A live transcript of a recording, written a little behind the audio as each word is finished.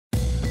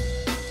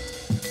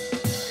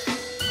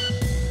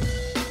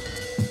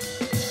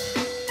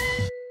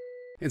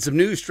In some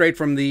news straight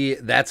from the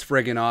That's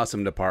Friggin'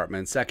 Awesome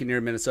department, second-year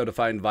Minnesota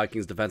Fighting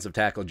Vikings defensive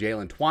tackle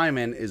Jaylen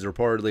Twyman is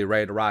reportedly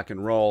ready to rock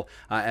and roll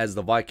as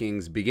the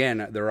Vikings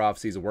begin their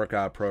offseason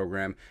workout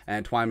program.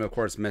 And Twyman, of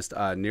course, missed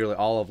nearly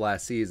all of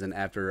last season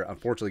after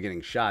unfortunately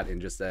getting shot in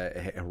just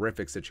a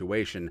horrific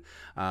situation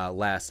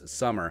last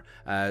summer.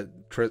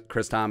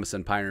 Chris Thomas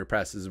in Pioneer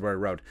Press, this is where he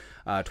wrote,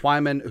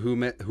 Twyman,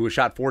 who was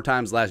shot 4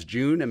 times last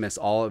June and missed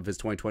all of his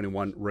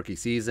 2021 rookie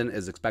season,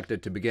 is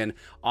expected to begin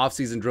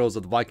offseason drills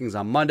with the Vikings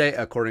on Monday,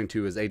 according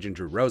to his agent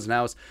Drew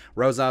Rosenhaus.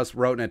 Rosenhaus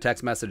wrote in a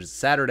text message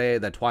Saturday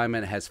that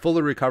Twyman has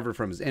fully recovered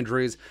from his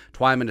injuries.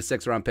 Twyman, a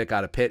 6th-round pick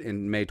out of Pitt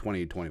in May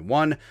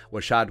 2021,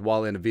 was shot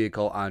while in a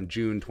vehicle on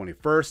June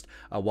 21st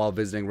while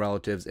visiting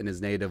relatives in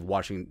his native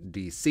Washington,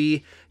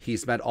 D.C. He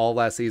spent all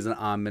last season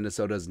on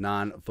Minnesota's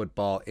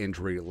non-football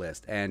injury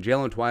list. And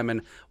Jaylen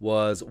Twyman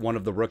was one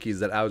of the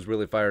rookies that I was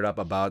really fired up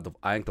about.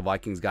 I think the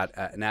Vikings got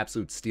an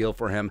absolute steal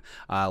for him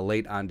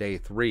late on day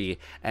 3.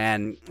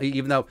 And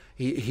even though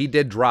he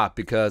did drop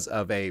because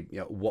of a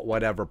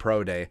whatever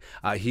pro day,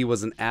 he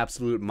was an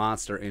absolute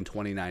monster in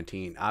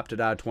 2019. Opted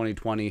out of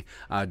 2020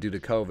 due to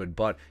COVID,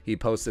 but he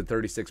posted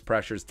 36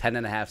 pressures,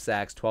 10.5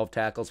 sacks, 12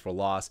 tackles for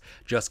loss,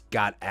 just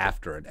got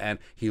after it. And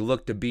he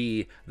looked to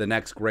be the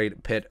next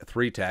great Pitt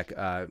 3-tech,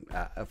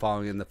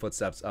 following in the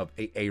footsteps of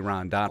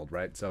Aaron Donald,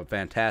 right? So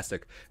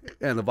fantastic.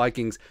 And the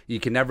Vikings, you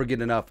can never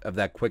get enough of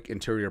that quick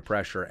interior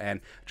pressure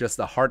and just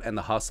the heart and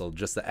the hustle,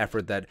 just the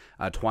effort that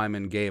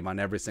Twyman gave on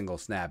every single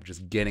snap,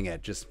 just getting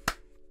it,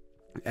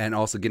 and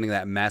also getting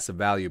that massive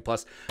value.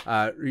 Plus,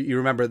 you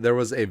remember there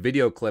was a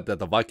video clip that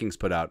the Vikings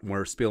put out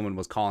where Spielman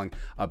was calling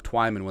up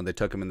Twyman when they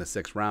took him in the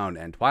 6th round.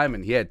 And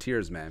Twyman, he had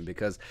tears, man,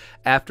 because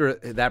after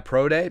that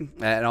pro day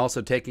and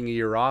also taking a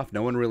year off,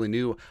 no one really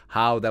knew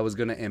how that was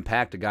going to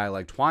impact a guy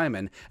like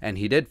Twyman. And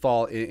he did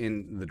fall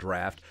in the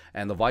draft,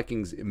 and the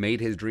Vikings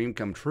made his dream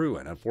come true.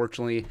 And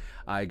unfortunately,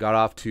 he got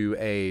off to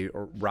a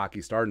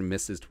rocky start and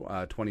missed his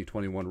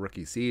 2021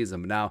 rookie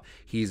season. But now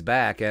he's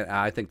back, and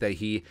I think that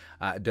he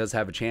does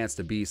have a chance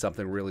to be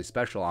something really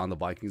special on the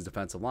Vikings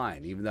defensive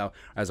line, even though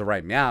as of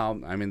right now,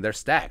 I mean, they're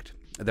stacked.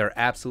 They're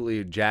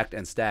absolutely jacked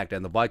and stacked,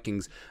 and the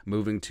Vikings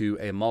moving to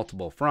a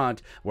multiple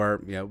front where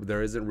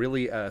there isn't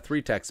really a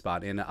 3-tech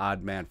spot in an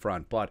odd man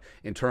front. But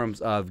in terms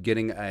of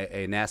getting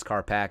a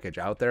NASCAR package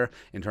out there,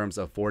 in terms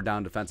of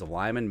 4-down defensive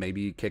linemen,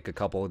 maybe kick a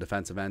couple of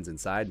defensive ends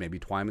inside, maybe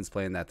Twyman's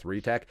playing that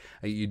 3-tech.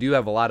 You do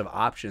have a lot of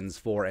options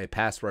for a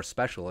pass rush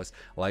specialist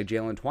like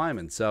Jaylen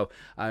Twyman. So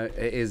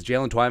is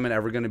Jaylen Twyman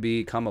ever going to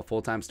become a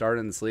full-time starter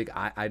in this league?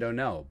 I don't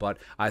know, but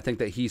I think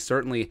that he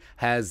certainly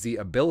has the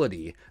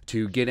ability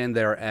to get in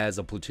there as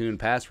a platoon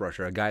pass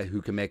rusher, a guy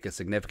who can make a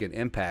significant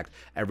impact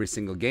every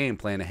single game,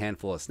 playing a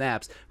handful of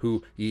snaps,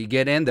 who you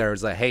get in there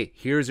is like, hey,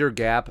 here's your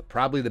gap,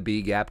 probably the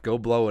B gap, go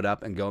blow it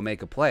up and go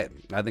make a play.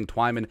 I think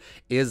Twyman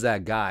is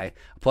that guy.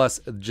 Plus,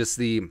 just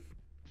the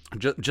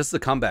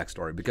comeback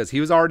story, because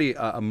he was already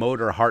a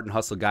motor, heart, and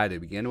hustle guy to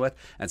begin with.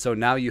 And so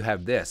now you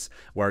have this,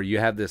 where you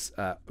have this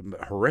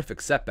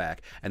horrific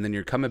setback, and then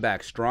you're coming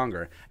back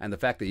stronger. And the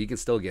fact that you can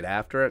still get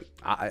after it,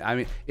 I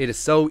mean, it is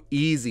so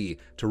easy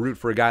to root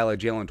for a guy like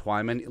Jaylen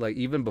Twyman, like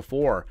even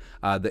before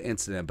the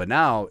incident. But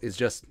now it's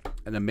just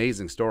an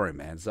amazing story,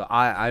 man. So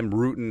I'm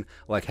rooting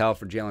like hell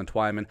for Jaylen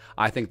Twyman.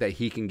 I think that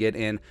he can get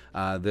in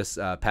this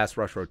pass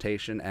rush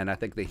rotation, and I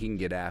think that he can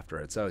get after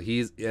it. So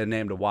he's a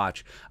name to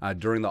watch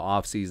during the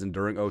offseason,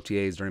 during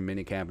OTAs, during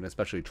minicamp, and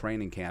especially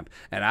training camp.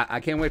 And I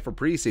can't wait for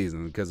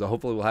preseason, because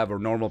hopefully we'll have a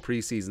normal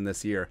preseason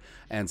this year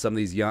and some of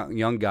these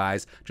young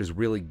guys just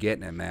really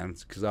getting it, man.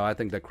 Because I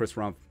think that Chris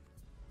Rumph,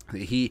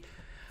 he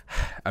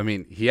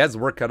has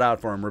work cut out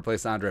for him to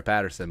replace Andre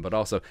Patterson, but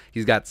also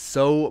he's got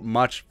so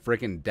much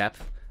freaking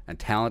depth and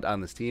talent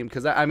on this team.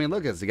 Because I mean,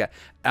 look at this. You got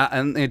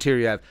on the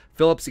interior, you have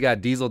Phillips, you got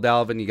Diesel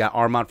Dalvin, you got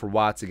Armand for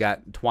Watts, you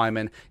got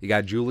Twyman, you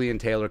got Julian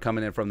Taylor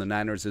coming in from the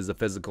Niners, who's a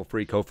physical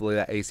freak. Hopefully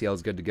that ACL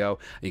is good to go.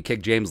 And you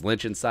kick James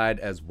Lynch inside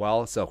as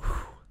well. So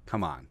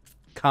come on,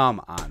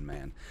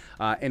 man.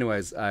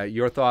 Anyways,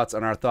 your thoughts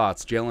on our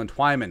thoughts. Jaylen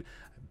Twyman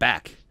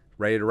back,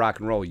 ready to rock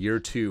and roll, year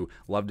 2.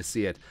 Love to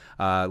see it.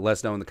 Let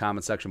us know in the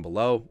comment section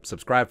below.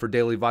 Subscribe for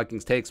daily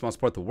Vikings takes. Want to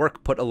support the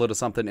work, put a little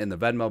something in the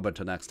Venmo. But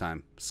until next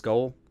time,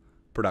 Skull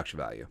Production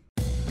Value.